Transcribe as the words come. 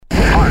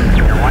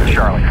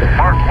Charlie.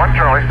 Mark, 1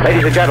 Charlie.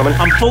 Ladies and gentlemen,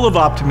 I'm full of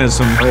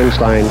optimism.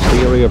 Einstein's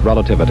theory of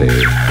relativity.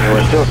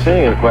 We're still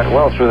seeing it quite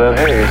well through that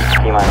haze.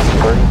 T-minus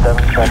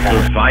 37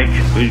 seconds. The fight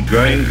is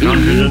growing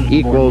confident. E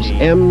equals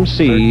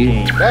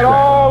MC. That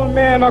all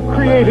men are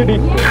created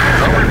equal.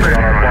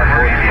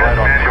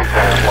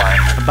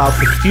 About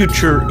the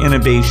future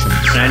innovations.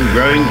 And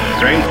growing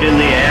strength in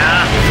the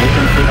air.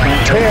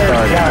 Tear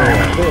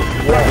down this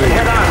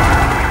Head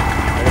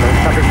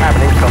on. Something's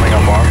happening. Coming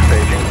up on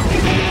staging.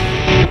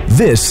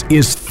 This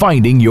is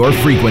Finding Your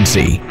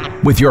Frequency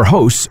with your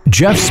hosts,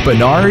 Jeff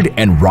Spinard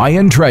and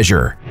Ryan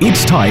Treasure.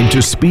 It's time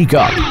to speak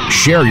up,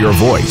 share your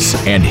voice,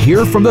 and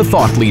hear from the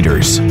thought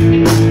leaders.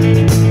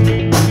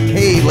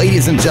 Hey,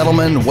 ladies and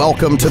gentlemen,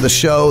 welcome to the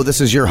show. This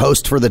is your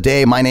host for the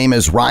day. My name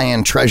is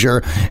Ryan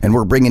Treasure, and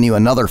we're bringing you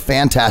another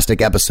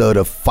fantastic episode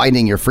of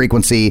Finding Your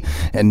Frequency.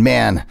 And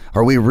man,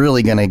 are we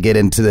really going to get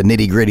into the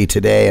nitty-gritty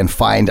today and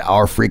find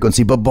our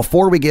frequency. But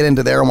before we get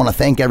into there, I want to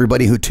thank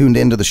everybody who tuned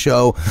into the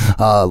show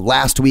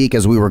last week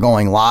as we were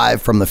going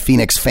live from the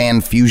Phoenix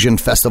Fan Fusion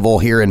Festival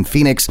here in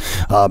Phoenix.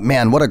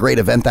 Man, what a great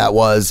event that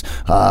was.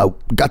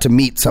 Got to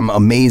meet some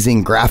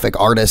amazing graphic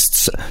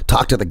artists,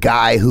 talk to the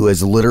guy who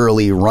is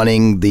literally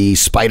running the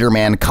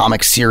Spider-Man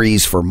comic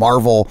series for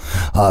Marvel.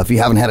 If you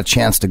haven't had a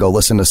chance to go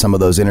listen to some of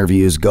those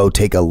interviews, go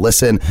take a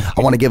listen.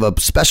 I want to give a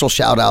special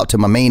shout out to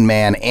my main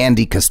man,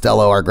 Andy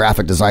Costello, our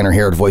graphic designer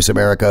here at Voice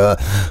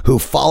America, who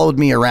followed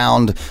me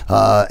around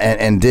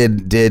and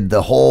did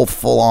the whole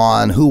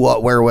full-on who,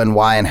 what, where, when,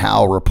 why, and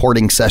how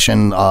reporting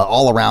session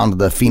all around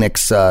the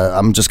Phoenix.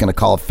 I'm just going to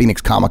call it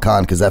Phoenix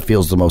Comic-Con because that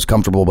feels the most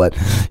comfortable. But,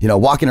 you know,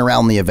 walking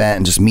around the event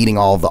and just meeting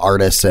all of the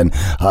artists and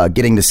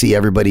getting to see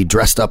everybody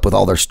dressed up with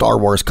all their Star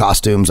Wars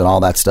costumes and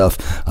all that stuff.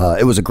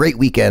 It was a great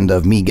weekend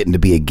of me getting to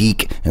be a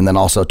geek and then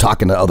also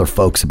talking to other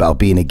folks about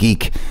being a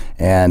geek.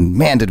 And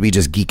man, did we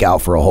just geek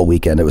out for a whole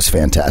weekend. It was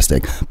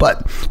fantastic.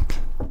 But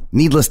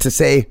needless to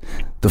say,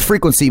 the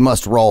frequency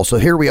must roll. So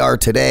here we are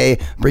today,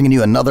 bringing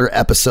you another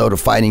episode of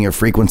Finding Your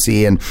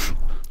Frequency. And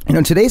you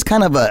know, today's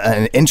kind of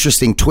an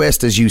interesting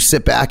twist as you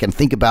sit back and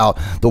think about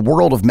the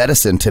world of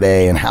medicine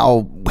today and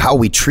how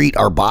we treat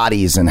our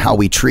bodies and how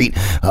we treat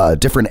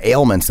different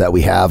ailments that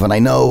we have. And I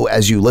know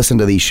as you listen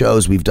to these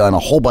shows, we've done a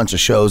whole bunch of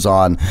shows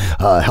on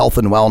health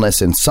and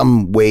wellness in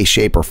some way,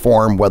 shape, or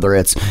form, whether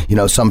it's, you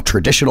know, some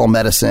traditional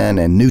medicine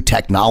and new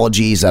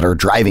technologies that are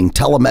driving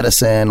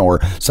telemedicine or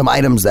some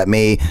items that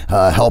may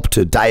help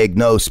to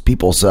diagnose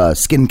people's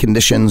skin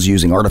conditions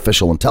using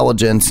artificial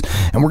intelligence.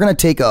 And we're going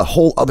to take a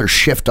whole other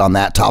shift on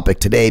that topic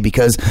today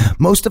because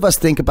most of us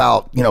think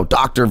about, you know,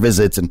 doctor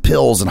visits and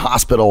pills and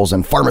hospitals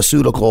and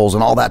pharmaceuticals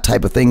and all that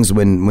type of things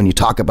when you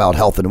talk about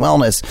health and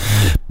wellness.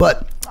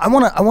 But I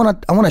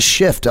want to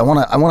shift. I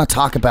want to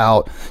talk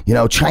about, you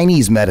know,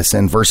 Chinese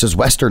medicine versus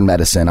Western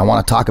medicine. I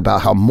want to talk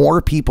about how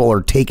more people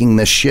are taking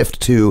this shift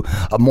to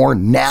a more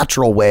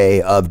natural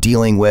way of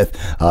dealing with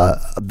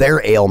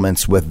their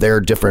ailments, with their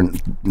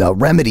different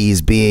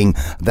remedies being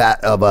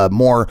that of a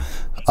more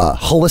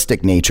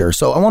holistic nature.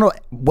 So I want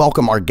to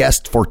welcome our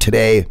guest for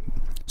today,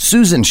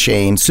 Susan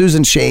Shane.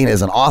 Susan Shane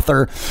is an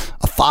author,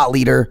 a thought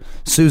leader.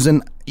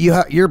 Susan,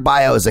 your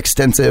bio is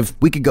extensive.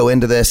 We could go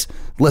into this.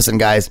 Listen,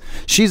 guys,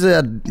 she's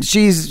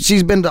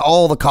been to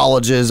all the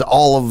colleges,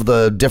 all of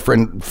the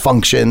different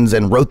functions,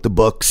 and wrote the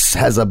books.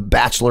 Has a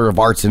Bachelor of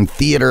Arts in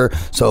Theater.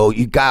 So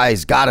you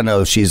guys got to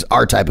know she's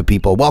our type of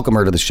people. Welcome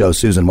her to the show,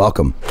 Susan.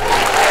 Welcome.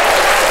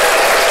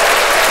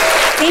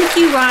 Thank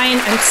you, Ryan.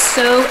 I'm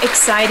so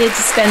excited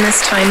to spend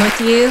this time with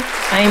you.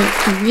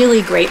 I'm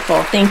really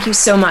grateful. Thank you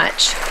so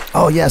much.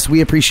 Oh, yes,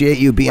 we appreciate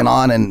you being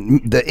on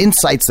and the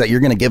insights that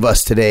you're going to give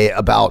us today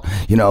about,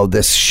 you know,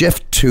 this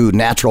shift to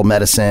natural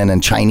medicine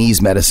and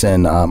Chinese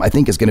medicine, I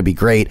think is going to be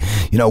great.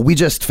 You know, we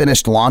just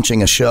finished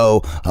launching a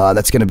show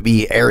that's going to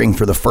be airing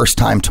for the first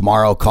time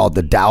tomorrow called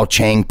the Tao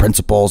Chang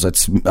Principles.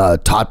 It's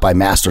taught by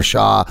Master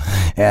Sha.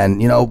 And,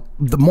 you know,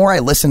 the more I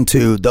listen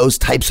to those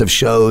types of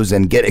shows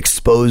and get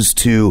exposed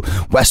to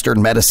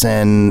Western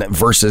medicine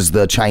versus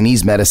the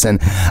Chinese medicine,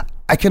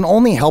 I can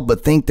only help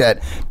but think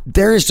that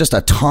there is just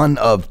a ton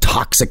of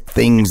toxic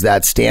things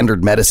that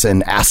standard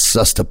medicine asks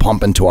us to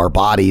pump into our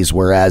bodies,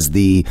 whereas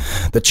the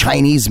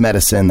Chinese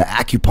medicine, the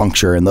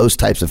acupuncture, and those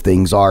types of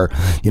things are,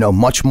 you know,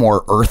 much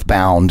more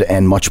earthbound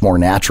and much more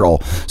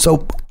natural.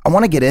 So I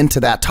want to get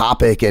into that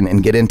topic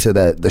and get into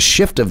the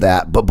shift of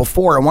that. But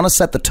before, I want to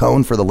set the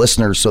tone for the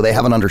listeners so they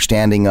have an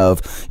understanding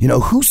of, you know,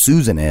 who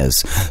Susan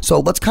is.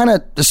 So let's kind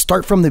of just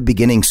start from the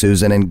beginning,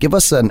 Susan, and give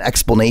us an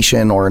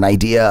explanation or an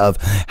idea of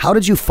how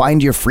did you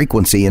find your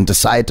frequency and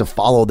decide to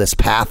follow this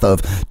path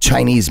of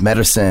Chinese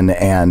medicine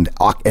and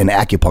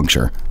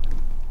acupuncture?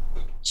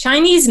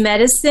 Chinese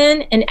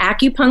medicine and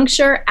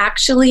acupuncture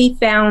actually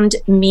found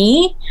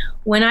me.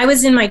 When I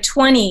was in my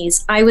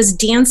 20s, I was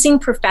dancing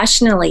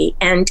professionally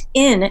and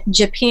in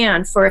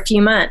Japan for a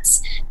few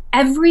months.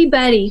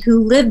 Everybody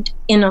who lived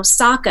in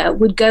Osaka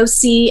would go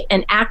see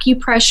an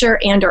acupressure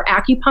and or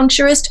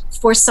acupuncturist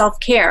for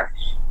self-care.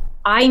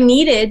 I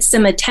needed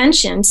some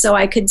attention so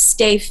I could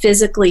stay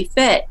physically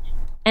fit.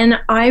 And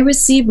I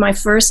received my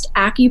first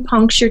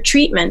acupuncture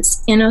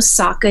treatments in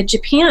Osaka,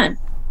 Japan.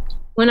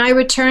 when I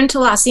returned to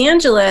Los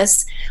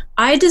Angeles,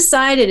 I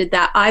decided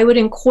that I would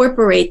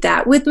incorporate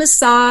that with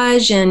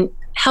massage and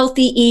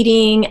healthy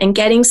eating and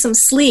getting some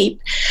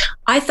sleep.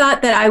 I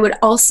thought that I would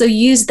also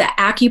use the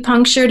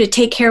acupuncture to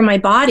take care of my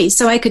body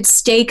so I could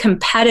stay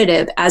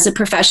competitive as a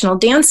professional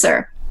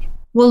dancer.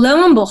 Well,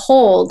 lo and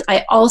behold,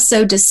 I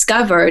also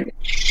discovered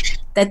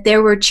that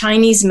there were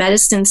Chinese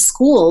medicine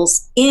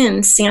schools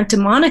in Santa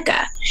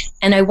Monica.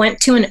 And I went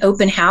to an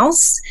open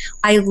house.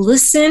 I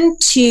listened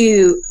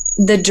to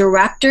the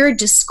director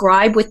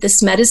describe what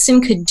this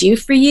medicine could do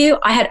for you.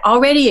 I had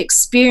already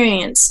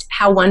experienced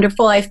how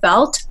wonderful I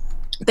felt,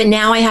 but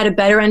now I had a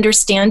better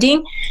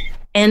understanding.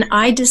 And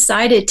I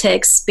decided to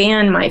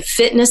expand my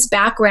fitness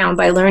background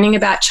by learning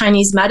about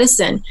Chinese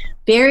medicine.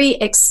 Very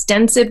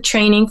extensive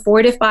training,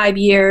 4 to 5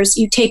 years.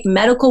 You take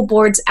medical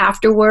boards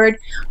afterward.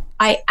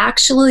 I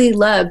actually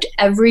loved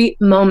every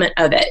moment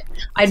of it.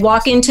 I'd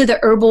walk into the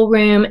herbal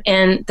room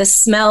and the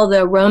smell,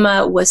 the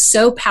aroma was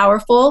so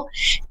powerful.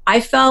 I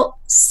felt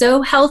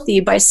so healthy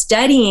by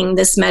studying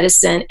this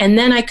medicine. And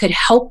then I could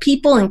help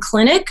people in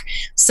clinic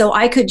so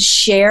I could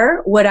share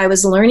what I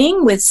was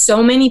learning with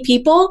so many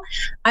people.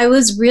 I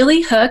was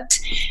really hooked.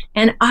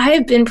 And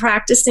I've been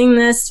practicing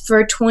this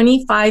for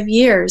 25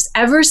 years,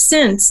 ever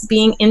since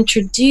being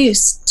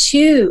introduced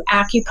to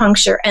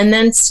acupuncture and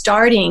then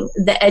starting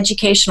the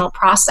educational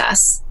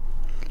process.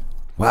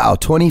 Wow,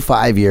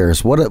 25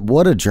 years.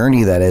 What a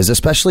journey that is,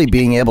 especially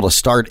being able to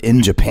start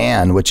in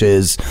Japan, which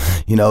is,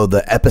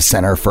 the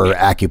epicenter for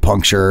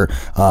acupuncture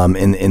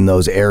in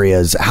those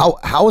areas.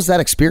 How was that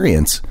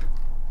experience?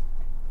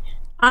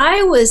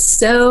 I was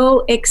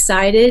so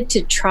excited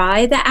to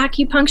try the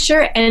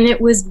acupuncture, and it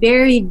was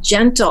very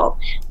gentle.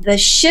 The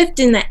shift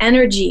in the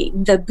energy,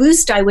 the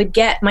boost I would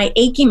get, my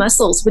achy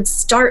muscles would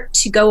start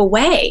to go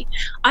away.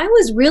 I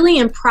was really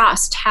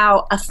impressed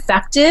how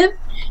effective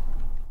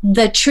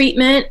the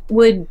treatment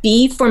would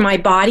be for my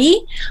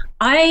body.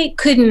 I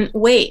couldn't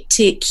wait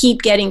to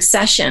keep getting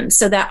sessions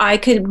so that I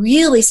could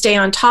really stay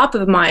on top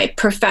of my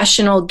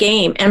professional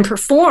game and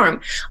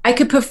perform. I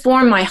could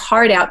perform my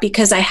heart out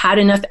because I had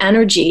enough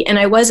energy and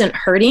I wasn't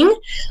hurting.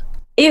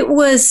 It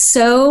was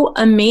so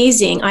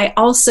amazing. I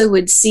also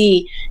would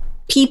see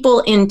people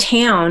in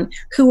town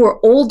who were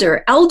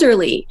older,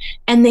 elderly,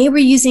 and they were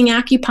using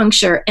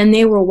acupuncture and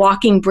they were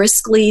walking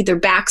briskly. Their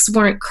backs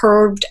weren't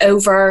curved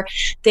over.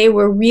 They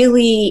were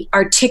really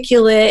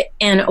articulate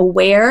and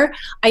aware.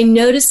 I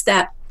noticed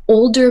that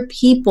older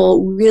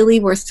people really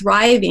were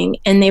thriving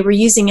and they were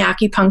using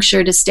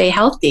acupuncture to stay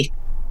healthy.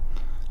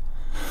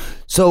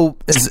 So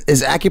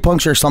is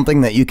acupuncture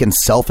something that you can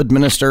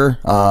self-administer,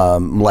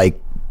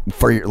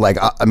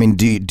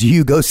 do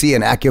you go see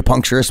an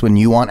acupuncturist when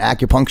you want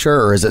acupuncture,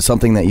 or is it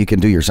something that you can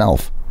do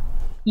yourself?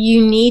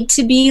 You need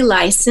to be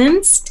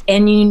licensed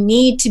and you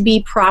need to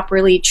be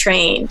properly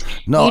trained.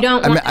 No, you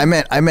don't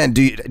I meant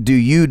do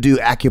you do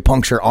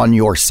acupuncture on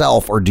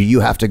yourself, or do you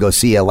have to go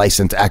see a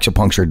licensed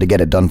acupuncturist to get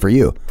it done for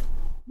you?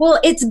 Well,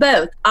 it's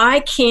both.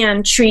 I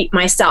can treat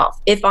myself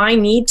if I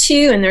need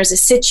to, and there's a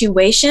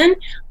situation,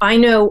 I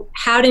know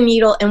how to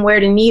needle and where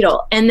to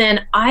needle. And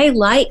then I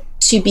like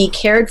to be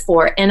cared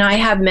for, and I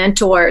have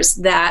mentors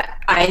that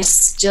I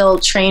still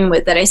train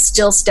with, that I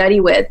still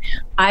study with.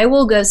 I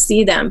will go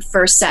see them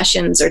for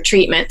sessions or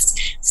treatments.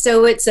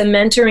 So it's a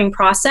mentoring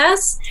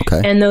process,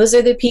 okay. And those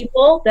are the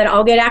people that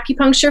I'll get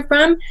acupuncture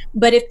from.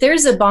 But if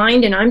there's a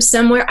bind and I'm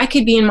somewhere, I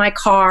could be in my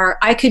car,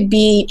 I could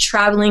be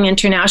traveling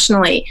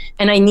internationally,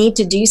 and I need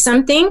to do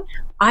something,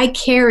 I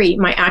carry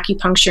my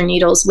acupuncture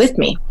needles with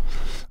me.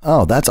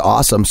 Oh, that's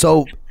awesome.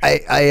 So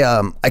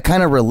I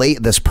kind of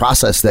relate this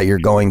process that you're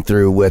going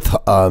through with,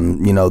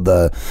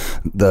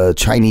 the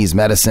Chinese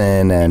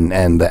medicine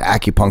and the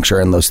acupuncture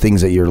and those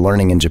things that you're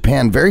learning in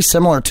Japan, very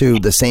similar to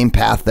the same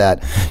path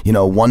that,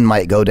 one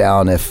might go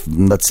down if,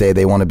 let's say,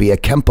 they want to be a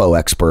Kempo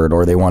expert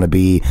or they want to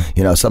be,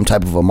 some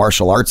type of a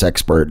martial arts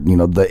expert.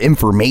 The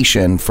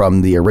information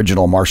from the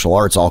original martial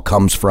arts all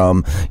comes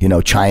from,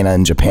 China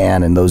and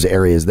Japan and those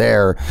areas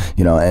there,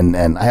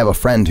 and I have a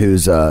friend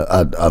who's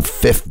a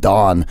fifth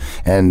Dan,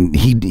 and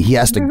he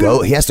has to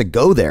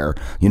go there,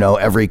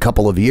 every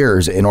couple of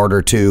years in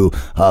order to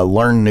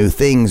learn new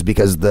things,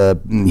 because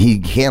he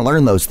can't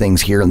learn those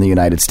things here in the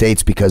United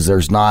States because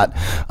there's not,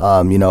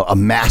 a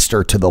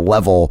master to the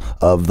level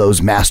of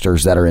those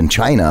masters that are in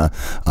China.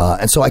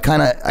 And so I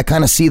kind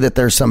of see that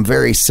there's some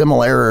very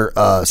similar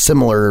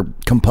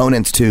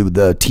components to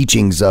the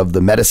teachings of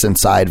the medicine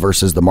side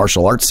versus the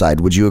martial arts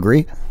side. Would you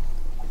agree?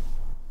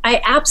 I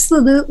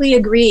absolutely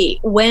agree.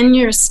 When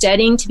you're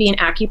studying to be an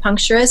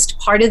acupuncturist,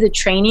 part of the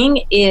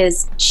training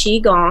is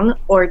Qigong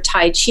or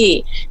Tai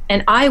Chi.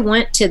 And I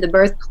went to the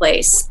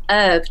birthplace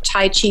of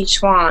Tai Chi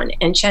Chuan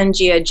and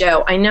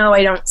Chenjiazhou. I know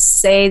I don't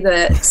say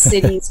the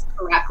cities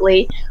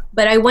correctly,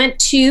 but I went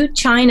to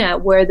China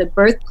where the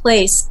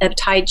birthplace of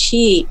Tai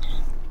Chi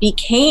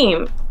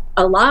became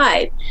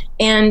alive.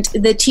 And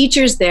the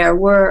teachers there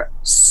were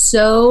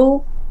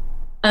so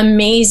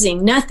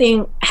amazing.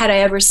 Nothing had I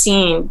ever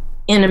seen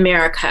in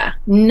America.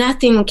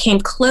 Nothing came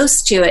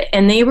close to it,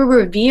 and they were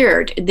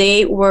revered.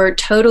 They were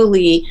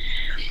totally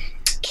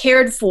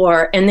cared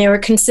for, and they were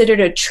considered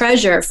a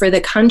treasure for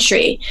the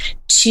country.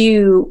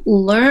 To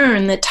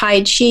learn the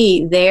Tai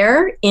Chi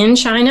there in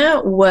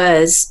China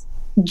was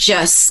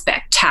just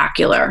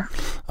spectacular.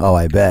 Oh,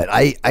 I bet.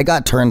 I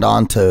got turned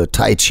on to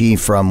Tai Chi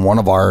from one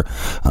of our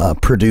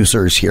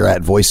producers here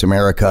at Voice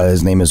America.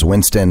 His name is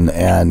Winston,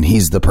 and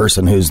he's the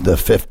person who's the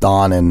fifth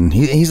Dan, and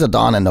he's a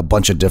Dan in a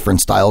bunch of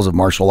different styles of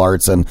martial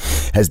arts and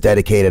has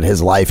dedicated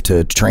his life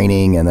to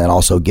training and then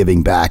also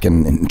giving back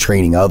and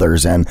training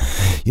others. And,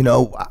 you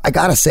know, I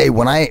got to say,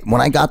 when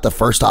I got the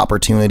first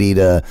opportunity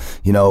to,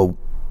 you know,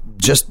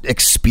 just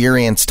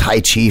experience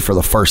Tai Chi for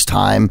the first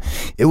time,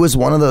 it was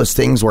one of those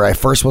things where I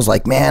first was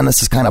like, man,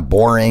 this is kind of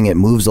boring. It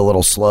moves a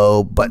little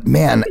slow. But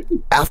man,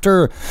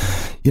 after,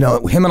 you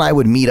know, him and I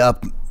would meet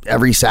up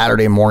every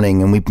Saturday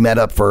morning, and we met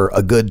up for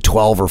a good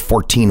 12 or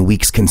 14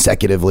 weeks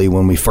consecutively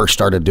when we first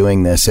started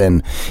doing this.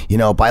 And, you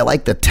know, by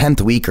like the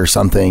 10th week or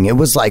something, it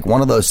was like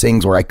one of those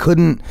things where I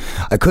couldn't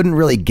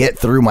really get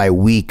through my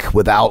week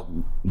without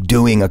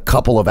doing a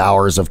couple of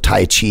hours of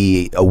Tai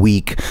Chi a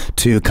week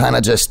to kind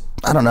of just,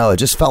 I don't know, it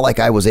just felt like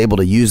I was able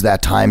to use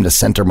that time to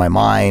center my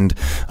mind,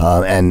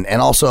 and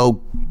also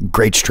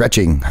great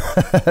stretching.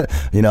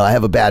 You know, I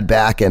have a bad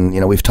back, and,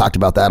 you know, we've talked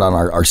about that on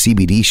our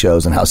CBD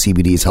shows and how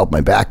CBD has helped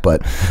my back.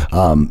 But,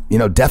 you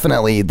know,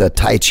 definitely the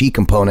Tai Chi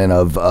component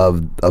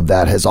of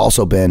that has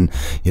also been,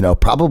 you know,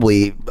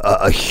 probably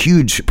a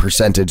huge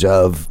percentage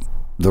of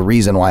the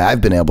reason why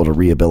I've been able to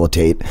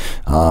rehabilitate.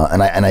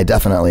 And I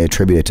definitely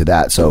attribute it to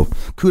that. So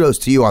kudos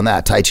to you on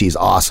that. Tai Chi is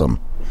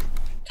awesome.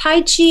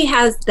 Tai Chi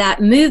has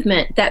that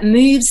movement that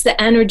moves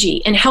the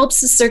energy and helps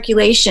the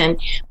circulation.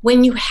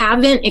 When you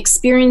haven't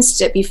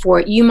experienced it before,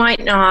 you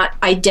might not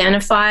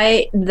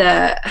identify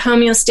the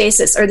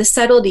homeostasis or the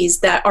subtleties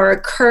that are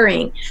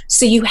occurring.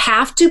 So you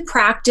have to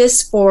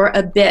practice for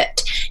a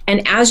bit.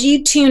 And as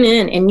you tune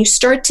in and you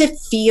start to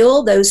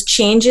feel those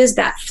changes,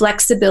 that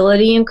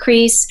flexibility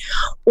increase,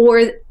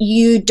 or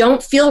you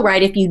don't feel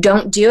right if you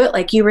don't do it,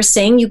 like you were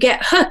saying, you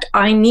get hooked.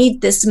 I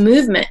need this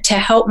movement to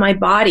help my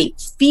body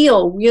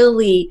feel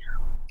really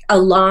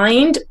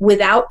aligned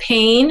without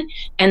pain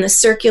and the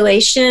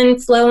circulation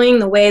flowing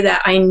the way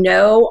that I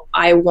know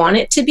I want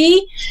it to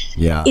be.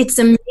 Yeah. It's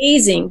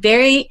amazing.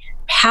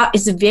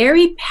 It's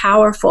very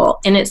powerful,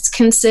 and it's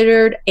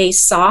considered a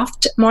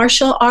soft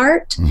martial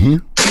art. Mm-hmm.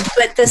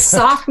 But the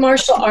soft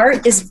martial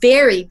art is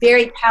very,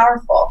 very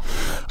powerful.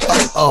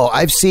 Oh,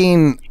 I've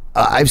seen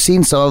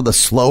some of the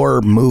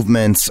slower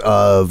movements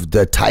of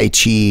the Tai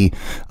Chi.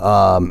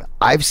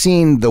 I've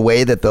seen the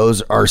way that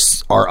those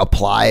are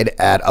applied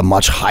at a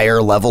much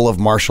higher level of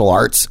martial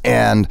arts,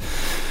 and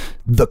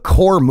the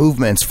core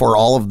movements for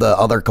all of the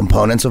other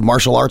components of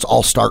martial arts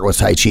all start with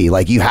Tai Chi.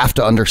 Like, you have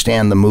to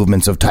understand the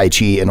movements of Tai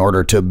Chi in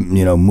order to,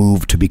 you know,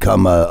 move to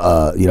become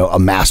a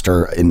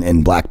master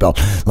in black belt.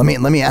 Let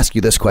me ask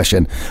you this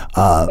question.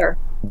 Sure.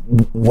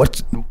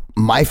 What's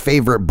my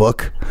favorite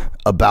book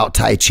about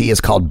Tai Chi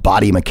is called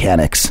Body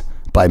Mechanics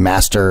by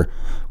Master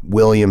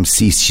William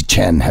C.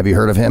 Chen. Have you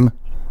heard of him?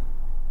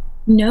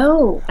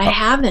 No, I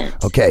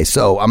haven't. Okay,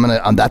 so I'm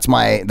gonna. That's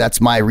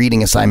my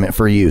reading assignment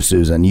for you,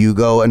 Susan. You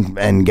go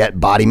and get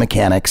Body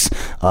Mechanics,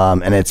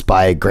 and it's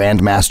by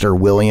Grandmaster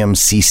William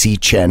C.C.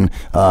 Chen.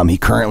 He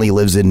currently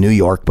lives in New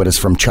York, but is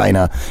from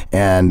China,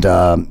 and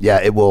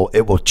it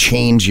will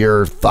change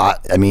your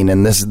thought. I mean,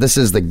 and this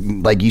is the,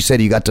 like you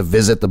said, you got to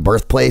visit the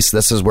birthplace.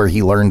 This is where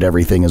he learned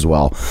everything as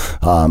well,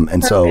 and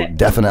Perfect. So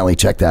definitely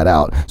check that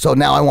out. So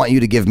now I want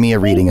you to give me a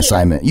reading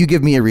assignment. You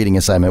give me a reading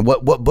assignment.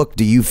 What book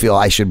do you feel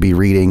I should be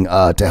reading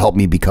to help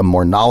me become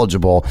more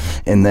knowledgeable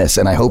in this?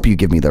 And I hope you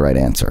give me the right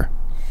answer.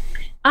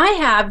 I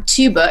have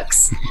two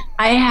books.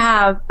 I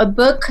have a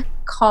book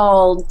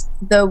called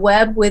The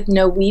Web with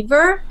No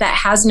Weaver, that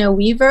has no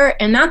weaver,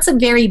 and that's a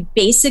very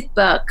basic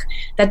book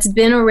that's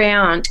been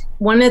around.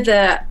 One of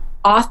the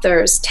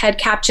authors, Ted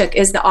Kapchuk,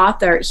 is the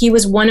author. He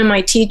was one of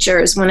my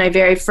teachers when I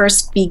very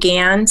first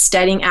began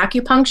studying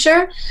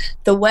acupuncture.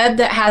 The Web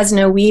That Has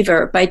No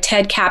Weaver by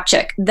Ted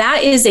Kapchuk.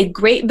 That is a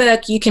great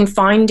book. You can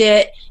find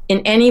it in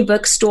any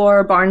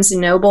bookstore, Barnes &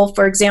 Noble,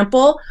 for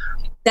example.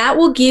 That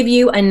will give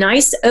you a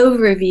nice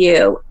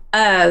overview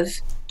of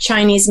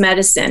Chinese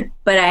medicine.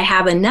 But I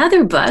have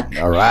another book.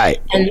 All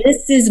right. And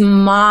this is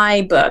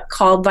my book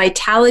called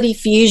Vitality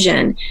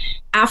Fusion.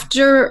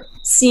 After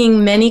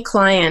seeing many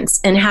clients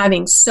and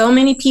having so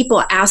many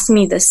people ask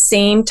me the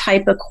same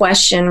type of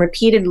question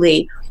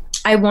repeatedly,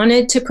 I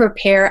wanted to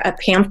prepare a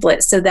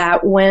pamphlet so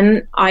that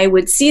when I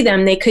would see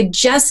them, they could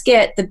just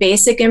get the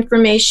basic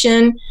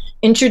information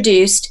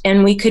introduced,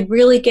 and we could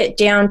really get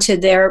down to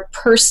their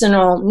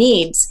personal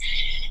needs.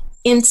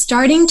 In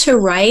starting to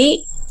write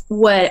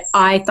what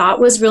I thought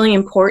was really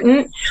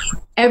important,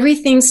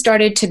 everything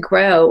started to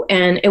grow,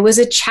 and it was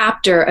a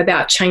chapter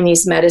about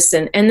Chinese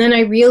medicine. And then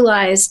I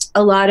realized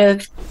a lot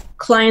of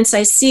clients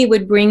I see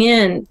would bring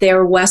in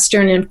their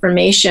Western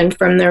information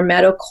from their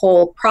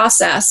medical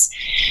process.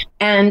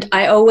 And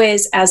I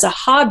always, as a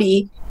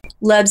hobby,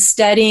 loved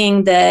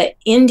studying the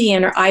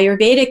Indian or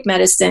Ayurvedic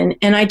medicine.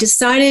 And I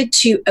decided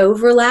to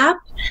overlap,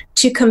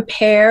 to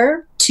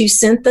compare, to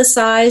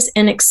synthesize,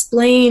 and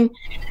explain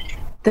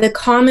the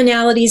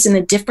commonalities and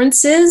the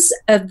differences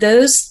of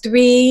those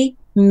three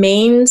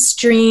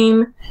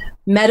mainstream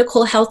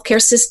medical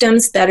healthcare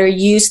systems that are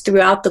used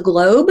throughout the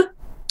globe.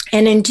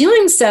 And in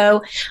doing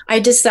so, I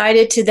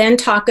decided to then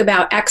talk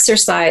about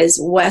exercise,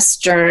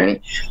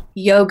 Western,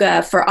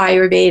 yoga for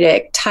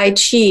Ayurvedic, Tai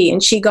Chi and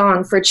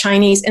Qigong for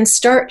Chinese, and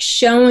start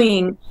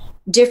showing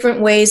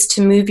different ways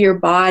to move your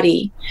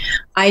body.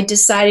 I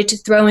decided to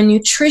throw in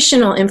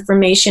nutritional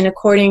information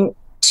according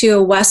to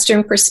a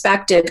Western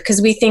perspective,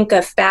 because we think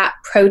of fat,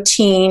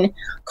 protein,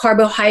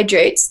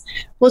 carbohydrates.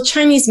 Well,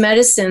 Chinese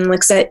medicine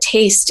looks at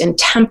taste and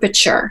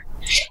temperature,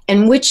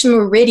 and which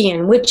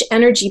meridian, which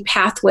energy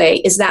pathway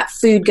is that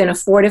food going to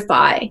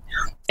fortify.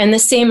 And the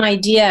same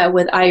idea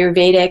with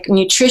Ayurvedic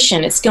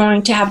nutrition. It's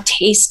going to have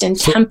taste and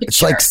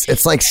temperature.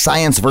 It's like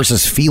science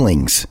versus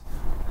feelings.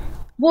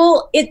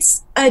 Well,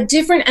 it's a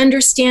different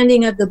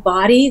understanding of the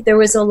body. There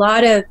was a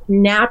lot of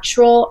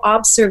natural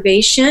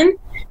observation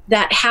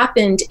that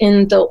happened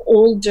in the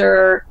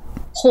older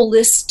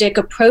holistic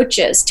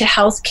approaches to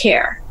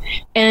healthcare.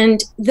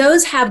 And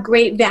those have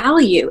great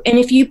value. And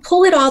if you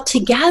pull it all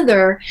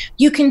together,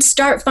 you can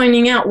start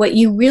finding out what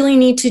you really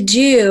need to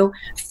do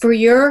for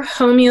your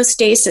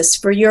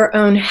homeostasis, for your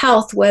own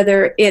health,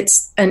 whether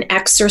it's an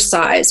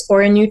exercise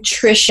or a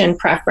nutrition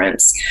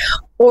preference,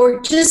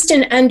 or just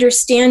an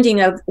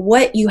understanding of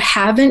what you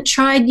haven't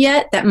tried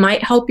yet that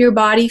might help your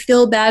body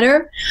feel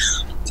better.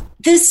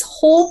 This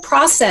whole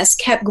process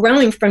kept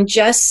growing from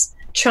just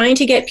trying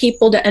to get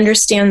people to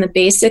understand the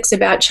basics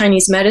about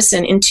Chinese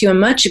medicine into a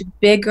much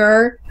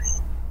bigger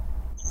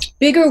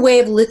way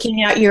of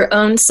looking at your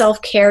own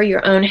self-care,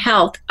 your own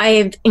health. I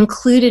have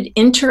included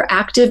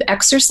interactive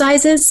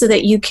exercises so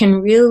that you can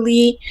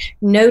really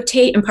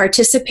notate and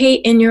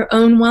participate in your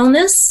own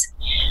wellness.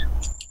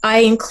 I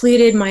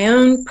included my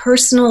own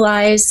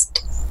personalized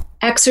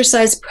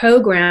exercise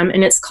program,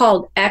 and it's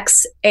called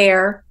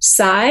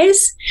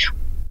X-Air-Cise,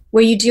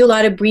 where you do a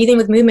lot of breathing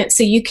with movement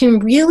so you can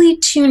really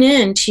tune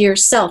in to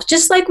yourself.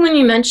 Just like when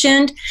you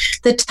mentioned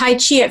the Tai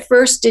Chi, at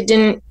first it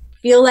didn't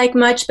feel like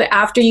much, but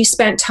after you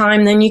spent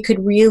time, then you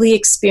could really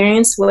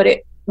experience what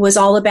it was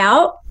all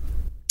about.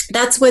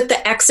 That's what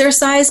the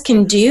exercise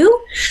can do,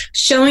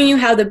 showing you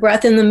how the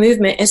breath and the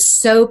movement is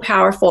so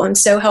powerful and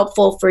so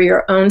helpful for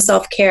your own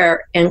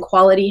self-care and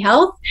quality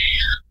health.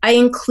 I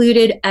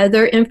included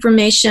other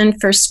information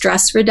for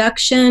stress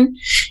reduction.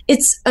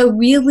 It's a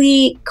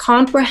really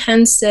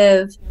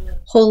comprehensive,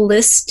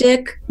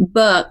 holistic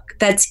book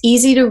that's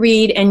easy to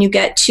read, and you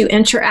get to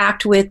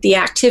interact with the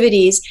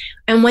activities.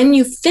 And when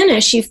you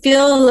finish, you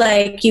feel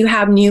like you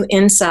have new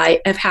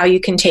insight of how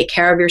you can take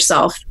care of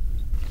yourself.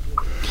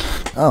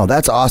 Oh,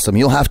 that's awesome.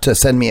 You'll have to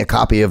send me a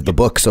copy of the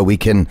book so we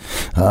can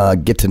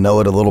get to know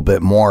it a little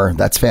bit more.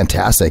 That's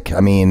fantastic. I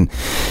mean,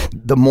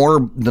 the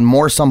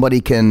more somebody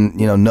can,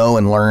 know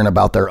and learn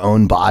about their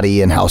own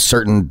body and how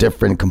certain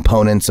different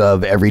components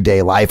of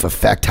everyday life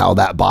affect how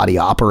that body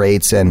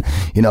operates, and,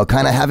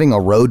 kind of having a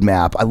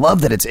roadmap. I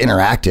love that it's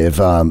interactive.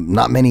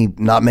 Not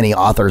many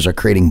authors are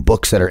creating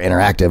books that are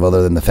interactive,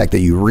 other than the fact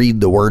that you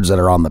read the words that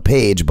are on the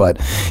page. But,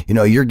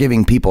 you're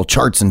giving people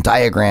charts and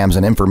diagrams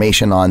and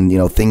information on,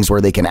 things where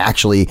they can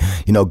actually,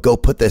 go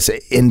put this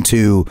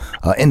into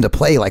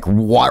play, like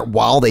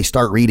while they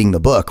start reading the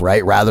book,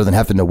 right? Rather than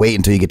having to wait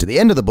until you get to the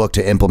end of the book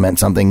to implement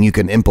something, you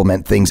can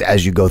implement things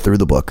as you go through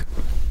the book.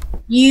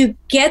 You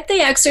get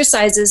the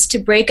exercises to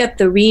break up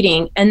the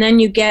reading, and then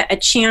you get a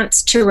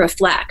chance to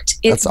reflect.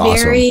 It's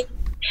very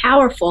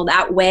powerful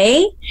that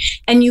way.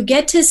 And you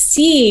get to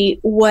see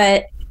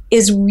what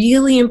is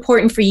really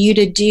important for you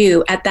to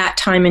do at that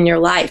time in your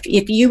life.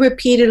 If you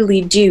repeatedly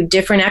do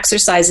different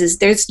exercises,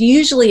 there's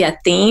usually a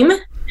theme.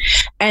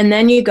 And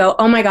then you go,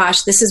 oh my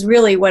gosh, this is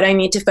really what I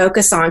need to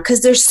focus on,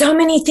 because there's so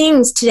many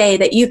things today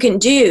that you can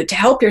do to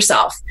help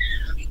yourself.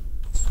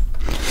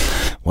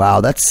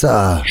 Wow, that's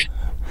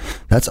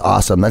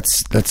awesome.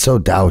 That's so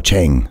Dao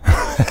Cheng.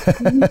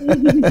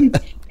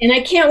 And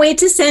I can't wait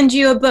to send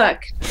you a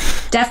book.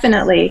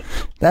 Definitely.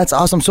 That's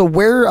awesome. So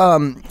where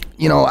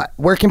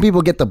can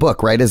people get the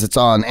book, right? It's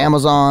on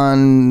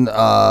Amazon.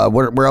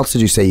 Where else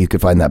did you say you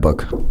could find that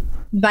book?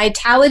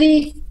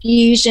 Vitality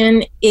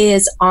Fusion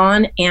is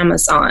on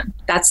Amazon.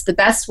 That's the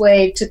best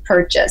way to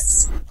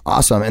purchase.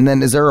 Awesome. And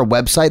then is there a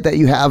website that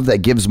you have that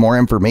gives more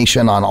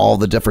information on all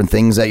the different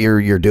things that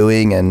you're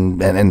doing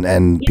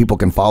and people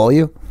can follow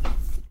you?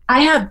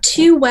 I have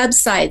two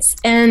websites,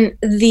 and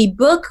the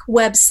book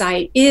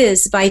website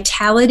is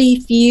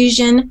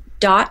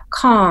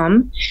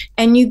vitalityfusion.com,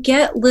 and you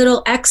get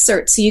little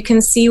excerpts so you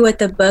can see what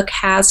the book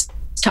has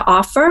to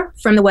offer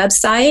from the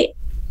website.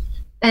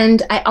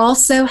 And I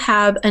also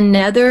have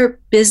another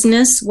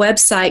business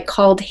website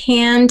called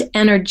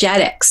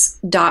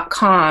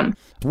handenergetics.com.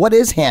 What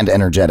is Hand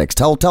Energetics?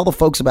 Tell the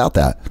folks about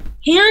that.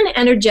 Hand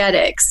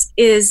Energetics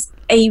is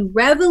a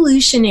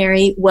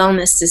revolutionary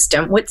wellness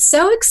system. What's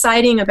so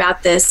exciting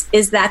about this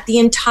is that the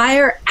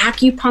entire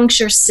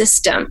acupuncture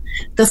system,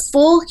 the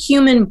full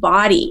human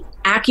body,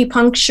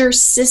 acupuncture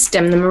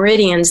system, the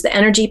meridians, the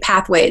energy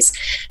pathways,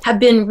 have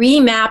been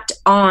remapped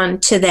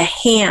onto the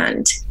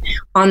hand,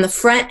 on the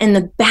front and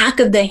the back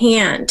of the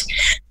hand.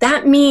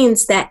 That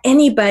means that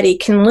anybody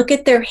can look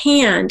at their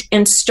hand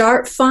and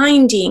start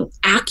finding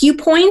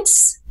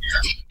acupoints.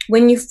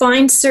 When you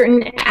find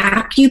certain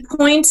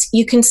acupoints,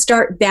 you can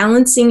start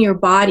balancing your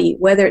body,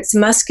 whether it's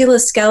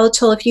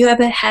musculoskeletal, if you have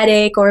a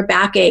headache or a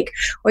backache,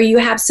 or you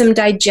have some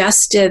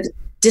digestive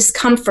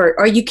discomfort,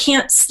 or you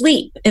can't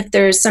sleep if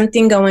there's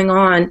something going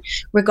on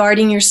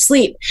regarding your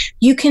sleep.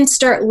 You can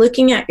start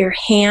looking at your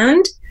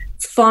hand,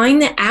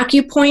 find the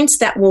acupoints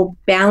that will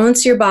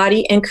balance your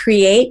body and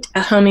create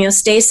a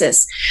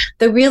homeostasis.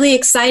 The really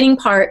exciting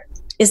part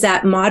is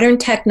that modern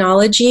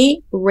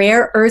technology,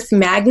 rare earth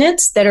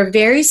magnets that are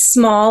very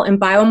small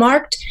and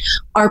biomarked,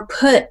 are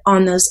put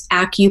on those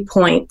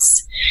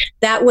acupoints.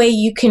 That way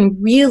you can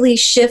really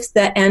shift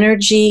the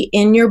energy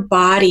in your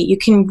body. You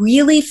can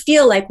really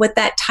feel like what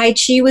that Tai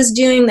Chi was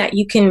doing, that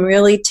you can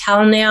really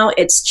tell now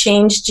it's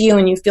changed you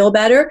and you feel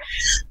better.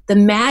 The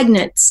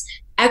magnets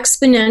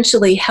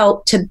exponentially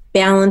help to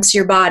balance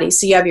your body.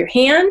 So you have your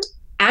hand,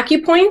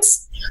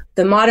 acupoints,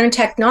 the modern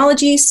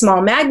technology,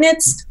 small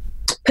magnets,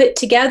 put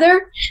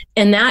together,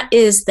 and that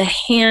is the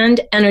Hand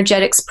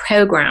Energetics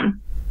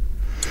program.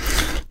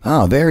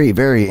 Oh, very,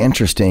 very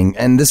interesting.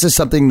 And this is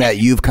something that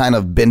you've kind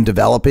of been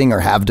developing or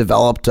have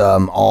developed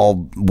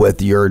all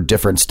with your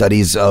different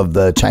studies of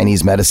the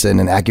Chinese medicine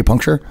and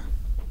acupuncture?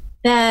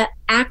 The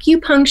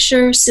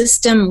acupuncture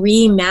system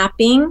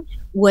remapping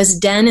was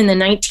done in the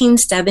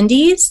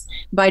 1970s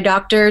by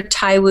Dr.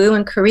 Tai Wu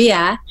in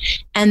Korea.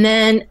 And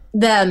then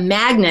the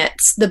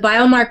magnets, the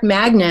biomark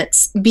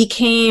magnets,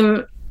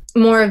 became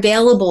more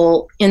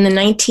available in the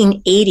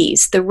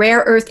 1980s. The rare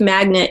earth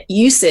magnet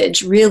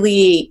usage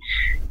really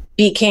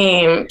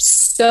became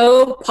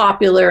so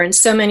popular in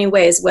so many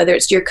ways, whether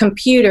it's your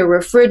computer,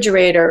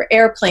 refrigerator,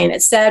 airplane,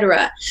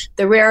 etc.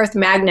 The rare earth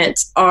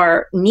magnets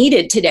are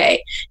needed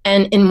today.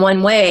 And in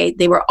one way,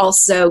 they were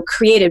also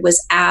created was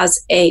as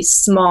a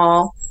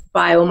small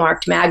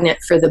biomarked magnet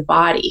for the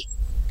body.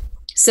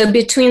 So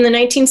between the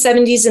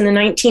 1970s and the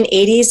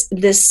 1980s,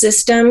 this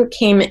system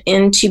came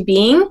into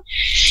being.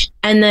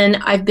 And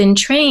then I've been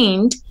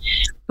trained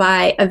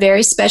by a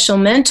very special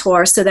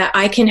mentor so that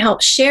I can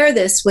help share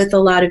this with a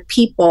lot of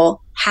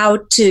people, how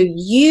to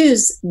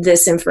use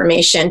this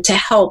information to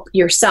help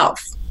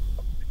yourself.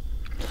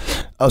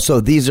 Oh,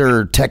 so these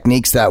are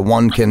techniques that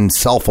one can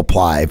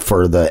self-apply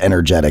for the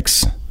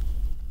energetics.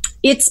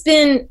 It's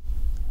been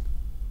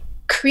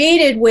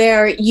created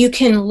where you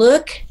can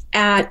look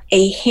at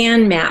a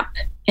hand map,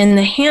 and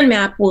the hand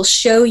map will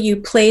show you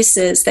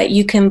places that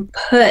you can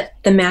put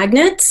the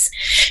magnets.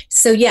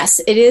 So yes,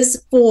 it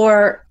is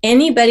for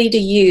anybody to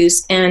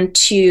use and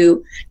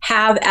to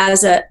have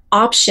as an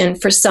option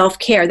for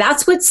self-care.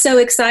 That's what's so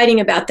exciting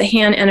about the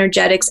hand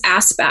energetics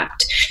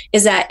aspect,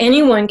 is that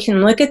anyone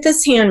can look at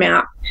this hand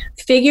map,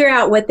 figure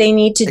out what they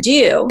need to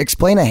do.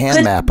 Explain a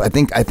hand map. I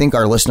think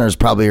our listeners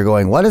probably are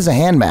going, what is a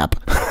hand map?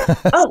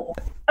 Oh,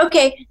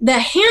 okay. The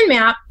hand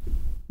map,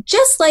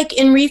 just like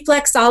in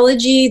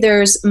reflexology,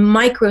 there's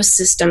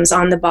microsystems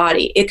on the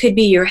body. It could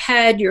be your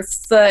head, your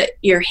foot,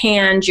 your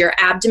hand, your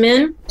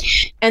abdomen,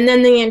 and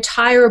then the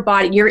entire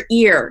body, your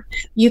ear.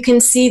 You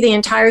can see the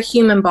entire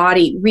human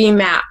body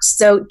remapped.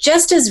 So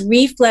just as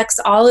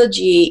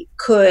reflexology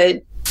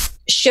could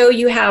show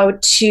you how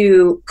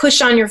to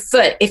push on your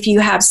foot if you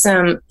have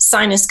some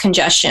sinus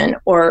congestion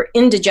or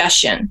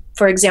indigestion,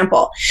 for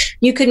example,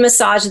 you could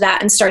massage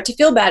that and start to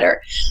feel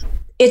better.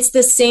 It's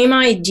the same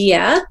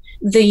idea.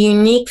 The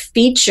unique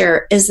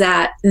feature is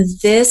that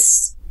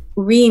this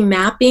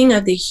remapping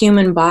of the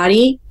human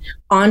body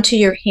onto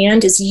your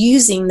hand is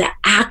using the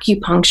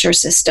acupuncture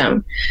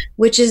system,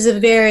 which is a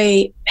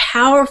very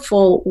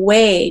powerful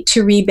way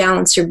to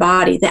rebalance your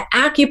body. The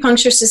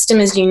acupuncture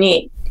system is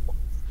unique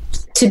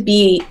to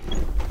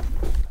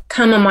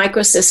become a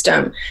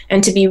microsystem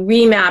and to be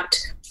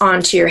remapped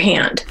onto your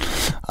hand.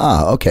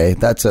 Ah, okay.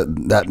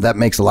 That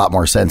makes a lot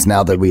more sense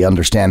now that we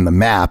understand the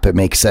map. It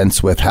makes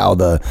sense with how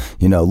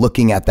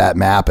looking at that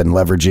map and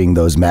leveraging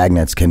those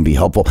magnets can be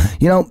helpful.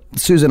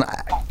 Susan,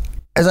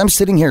 as I'm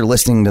sitting here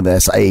listening to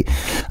this, I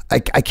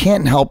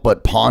can't help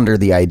but ponder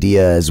the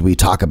idea as we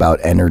talk about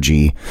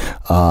energy.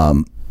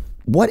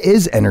 What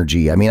is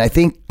energy? I mean, I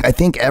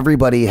think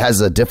everybody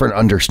has a different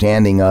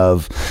understanding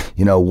of,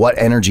 what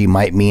energy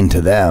might mean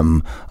to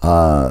them.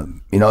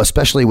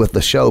 Especially with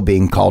the show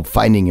being called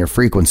Finding Your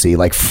Frequency,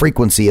 like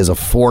frequency is a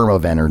form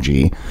of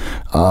energy.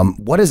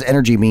 What does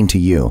energy mean to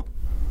you?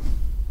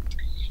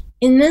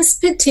 In this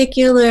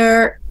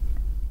particular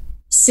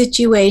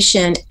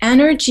situation,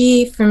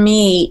 energy for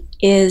me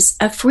is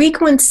a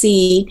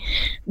frequency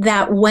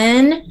that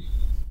when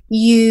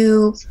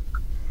you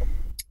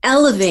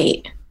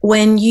elevate,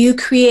 when you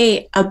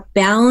create a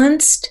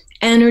balanced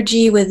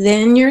energy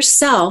within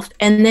yourself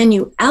and then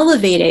you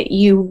elevate it,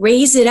 you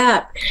raise it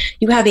up,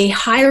 you have a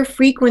higher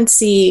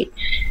frequency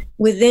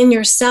within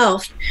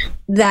yourself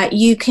that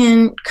you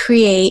can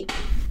create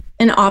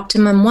an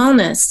optimum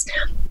wellness.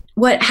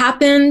 What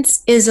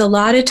happens is a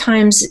lot of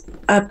times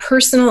a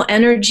personal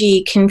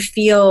energy can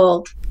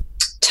feel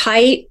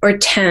tight or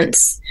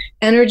tense.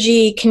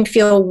 Energy can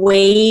feel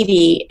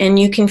weighty, and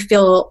you can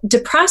feel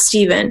depressed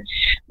even.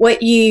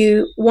 What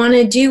you want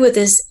to do with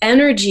this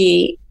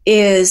energy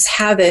is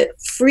have it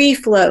free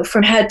flow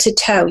from head to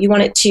toe. You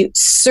want it to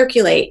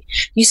circulate.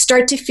 You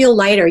start to feel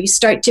lighter. You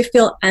start to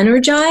feel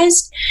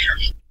energized.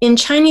 In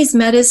Chinese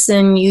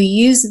medicine, you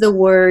use the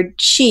word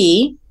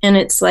qi, and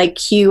it's like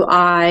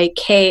Qikichi,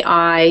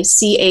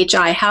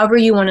 however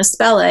you want to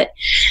spell it.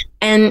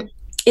 And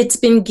it's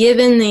been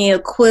given the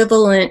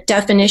equivalent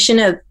definition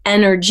of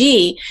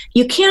energy.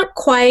 You can't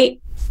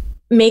quite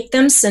make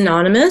them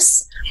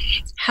synonymous.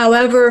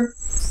 However,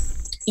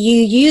 you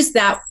use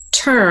that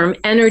term,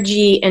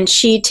 energy and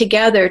qi,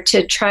 together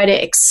to try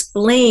to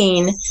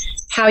explain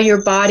how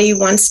your body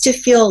wants to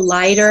feel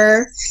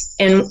lighter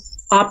and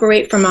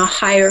operate from a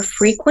higher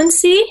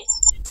frequency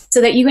so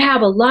that you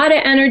have a lot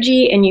of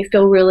energy and you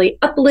feel really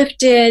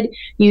uplifted.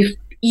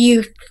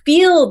 You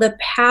feel the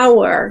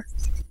power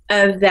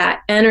of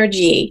that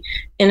energy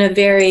in a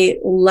very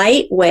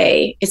light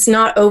way. It's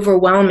not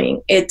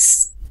overwhelming.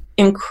 It's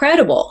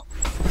incredible.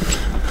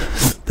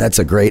 That's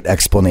a great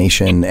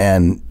explanation.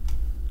 And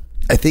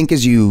I think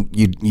as you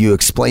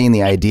explain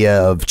the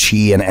idea of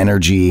qi and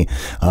energy,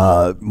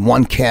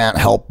 one can't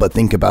help but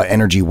think about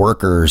energy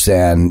workers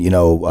and,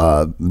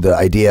 the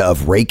idea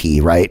of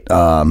Reiki, right?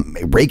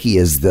 Reiki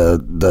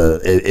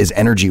is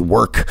energy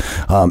work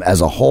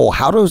as a whole.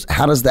 How does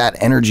that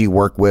energy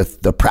work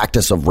with the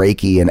practice of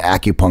Reiki and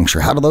acupuncture?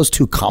 How do those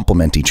two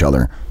complement each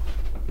other?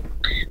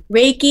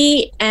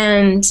 Reiki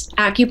and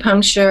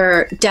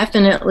acupuncture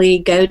definitely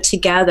go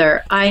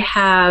together. I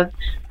have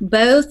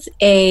both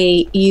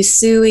a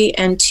Usui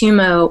and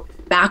Tummo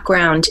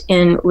background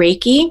in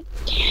Reiki.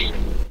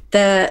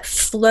 The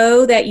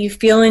flow that you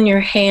feel in your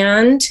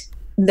hand,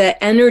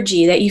 the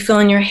energy that you feel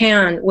in your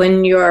hand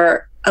when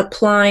you're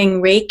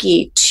applying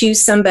Reiki to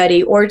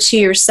somebody or to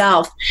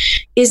yourself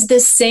is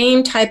the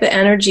same type of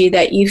energy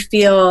that you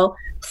feel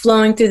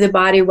flowing through the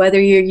body, whether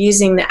you're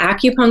using the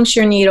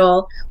acupuncture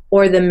needle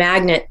or the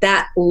magnet.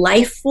 That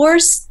life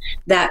force,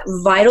 that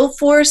vital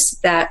force,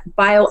 that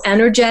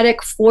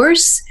bioenergetic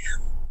force,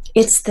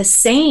 it's the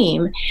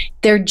same.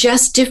 They're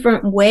just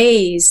different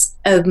ways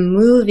of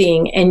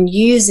moving and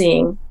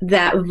using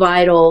that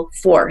vital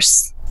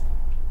force.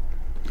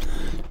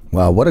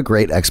 Wow, what a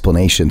great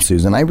explanation,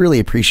 Susan. I really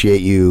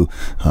appreciate you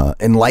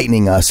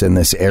enlightening us in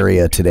this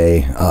area today.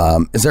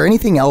 Is there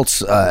anything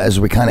else as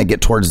we kind of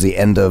get towards the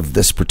end of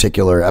this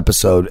particular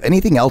episode,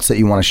 anything else that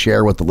you want to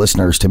share with the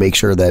listeners to make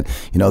sure that,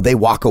 they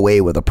walk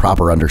away with a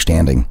proper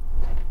understanding?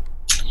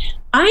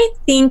 I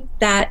think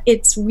that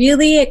it's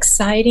really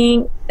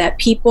exciting that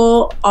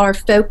people are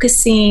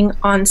focusing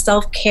on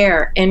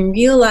self-care and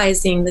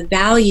realizing the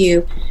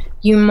value.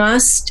 You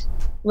must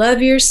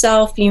love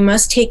yourself. You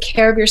must take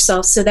care of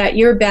yourself so that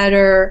you're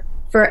better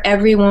for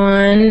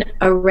everyone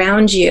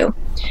around you.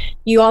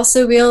 You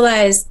also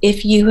realize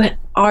if you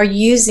are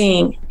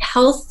using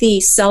healthy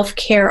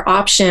self-care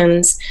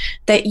options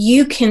that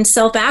you can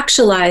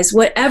self-actualize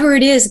whatever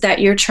it is that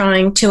you're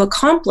trying to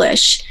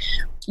accomplish.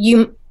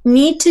 You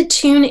need to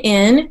tune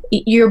in.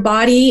 Your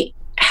body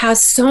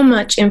has so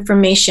much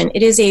information.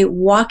 It is a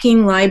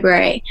walking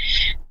library.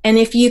 And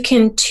if you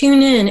can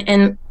tune in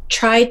and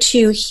try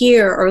to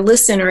hear or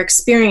listen or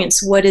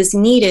experience what is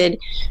needed,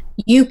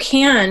 you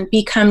can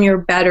become your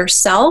better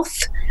self.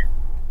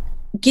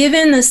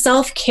 Given the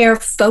self-care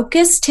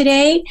focus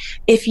today,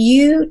 if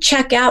you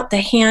check out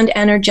the Hand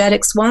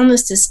Energetics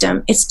Wellness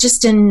System, it's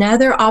just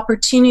another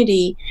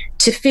opportunity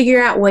to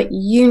figure out what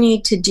you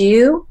need to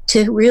do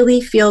to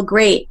really feel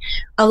great.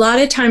 A lot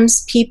of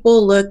times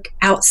people look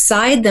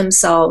outside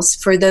themselves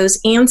for those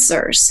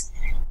answers.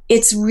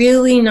 It's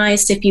really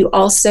nice if you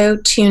also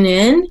tune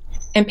in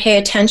and pay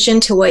attention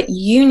to what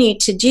you need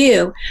to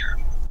do.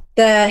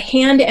 The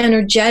Hand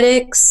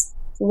Energetics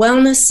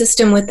Wellness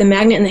System with the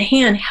magnet in the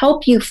hand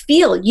help you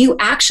feel. You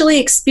actually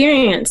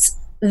experience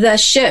the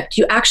shift.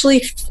 You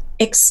actually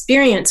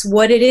experience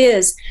what it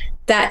is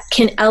that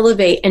can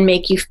elevate and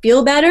make you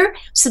feel better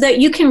so that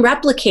you can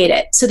replicate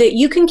it, so that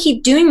you can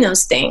keep doing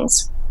those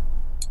things.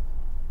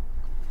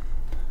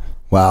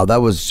 Wow, that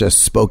was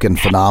just spoken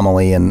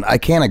phenomenally, and I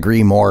can't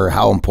agree more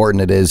how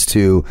important it is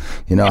to,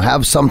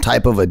 have some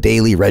type of a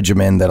daily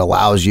regimen that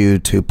allows you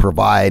to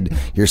provide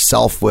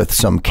yourself with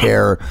some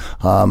care.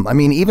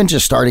 Even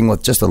just starting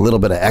with just a little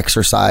bit of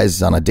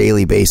exercise on a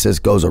daily basis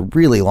goes a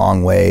really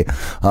long way.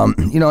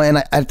 And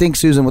I think,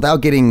 Susan,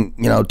 without getting,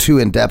 too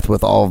in depth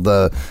with all of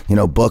the,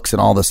 books and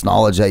all this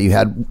knowledge that you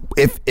had,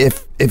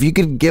 if you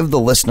could give the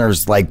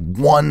listeners like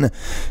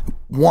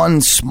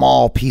one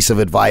small piece of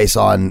advice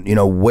on,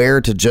 where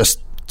to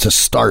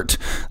start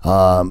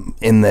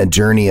in the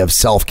journey of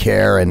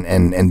self-care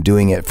and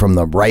doing it from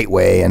the right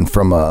way and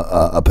from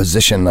a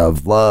position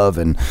of love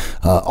and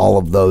all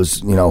of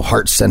those,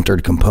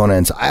 heart-centered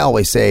components. I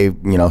always say,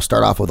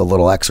 start off with a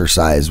little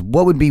exercise.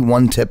 What would be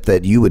one tip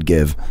that you would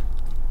give?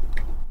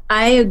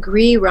 I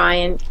agree,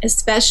 Ryan,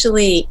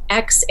 especially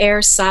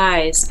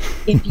exercise.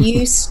 If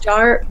you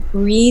start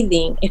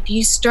breathing, if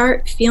you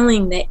start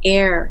feeling the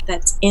air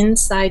that's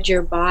inside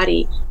your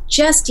body,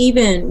 just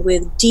even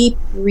with deep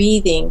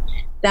breathing,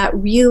 that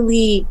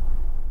really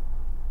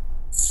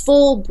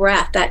full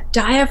breath, that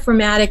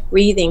diaphragmatic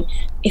breathing,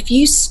 if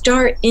you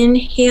start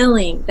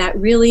inhaling that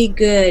really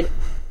good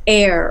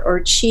air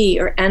or chi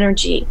or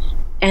energy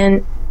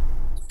and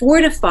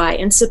fortify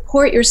and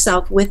support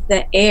yourself with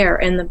the air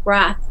and the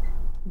breath,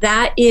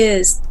 that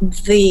is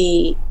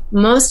the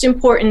most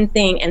important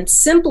thing and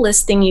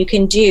simplest thing you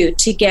can do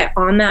to get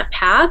on that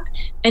path.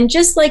 And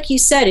just like you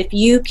said, if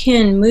you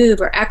can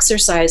move or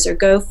exercise or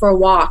go for a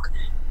walk,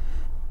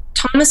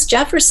 Thomas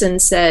Jefferson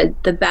said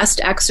the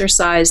best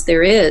exercise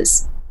there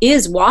is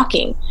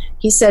walking.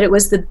 He said it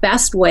was the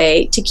best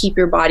way to keep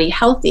your body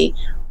healthy.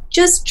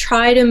 Just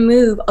try to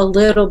move a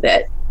little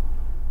bit.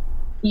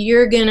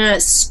 You're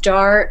gonna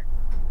start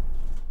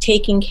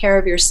taking care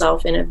of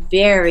yourself in a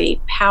very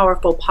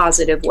powerful,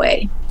 positive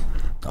way.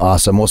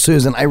 Awesome. Well,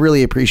 Susan, I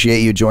really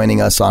appreciate you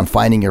joining us on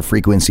Finding Your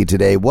Frequency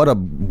today. What a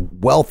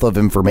wealth of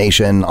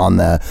information on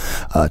the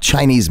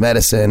Chinese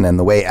medicine and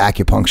the way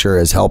acupuncture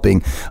is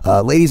helping.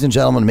 Ladies and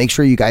gentlemen, make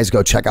sure you guys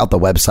go check out the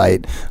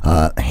website,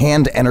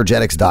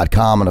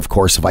 handenergetics.com, and of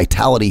course,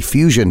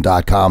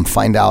 vitalityfusion.com.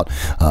 Find out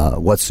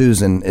what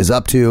Susan is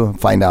up to,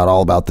 find out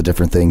all about the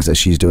different things that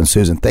she's doing.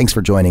 Susan, thanks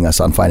for joining us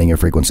on Finding Your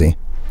Frequency.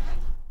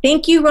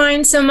 Thank you,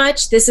 Ryan, so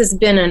much. This has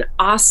been an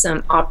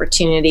awesome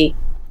opportunity.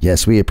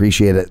 Yes, we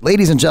appreciate it.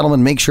 Ladies and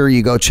gentlemen, make sure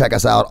you go check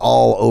us out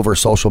all over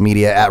social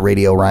media at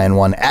Radio Ryan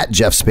 1, at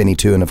Jeff Spinney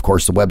 2, and of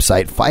course the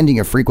website,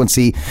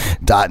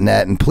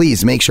 findingyourfrequency.net. And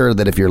please make sure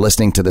that if you're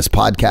listening to this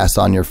podcast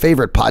on your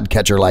favorite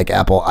podcatcher like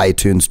Apple,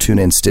 iTunes,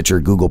 TuneIn,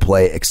 Stitcher, Google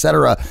Play,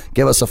 etc.,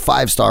 give us a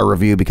 5-star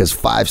review, because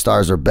 5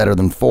 stars are better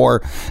than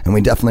 4. And we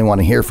definitely want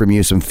to hear from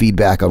you some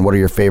feedback on what are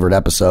your favorite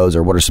episodes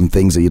or what are some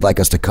things that you'd like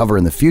us to cover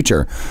in the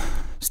future.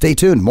 Stay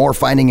tuned. More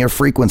Finding Your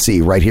Frequency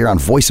right here on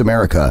Voice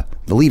America,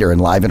 the leader in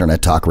live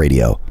internet talk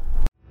radio.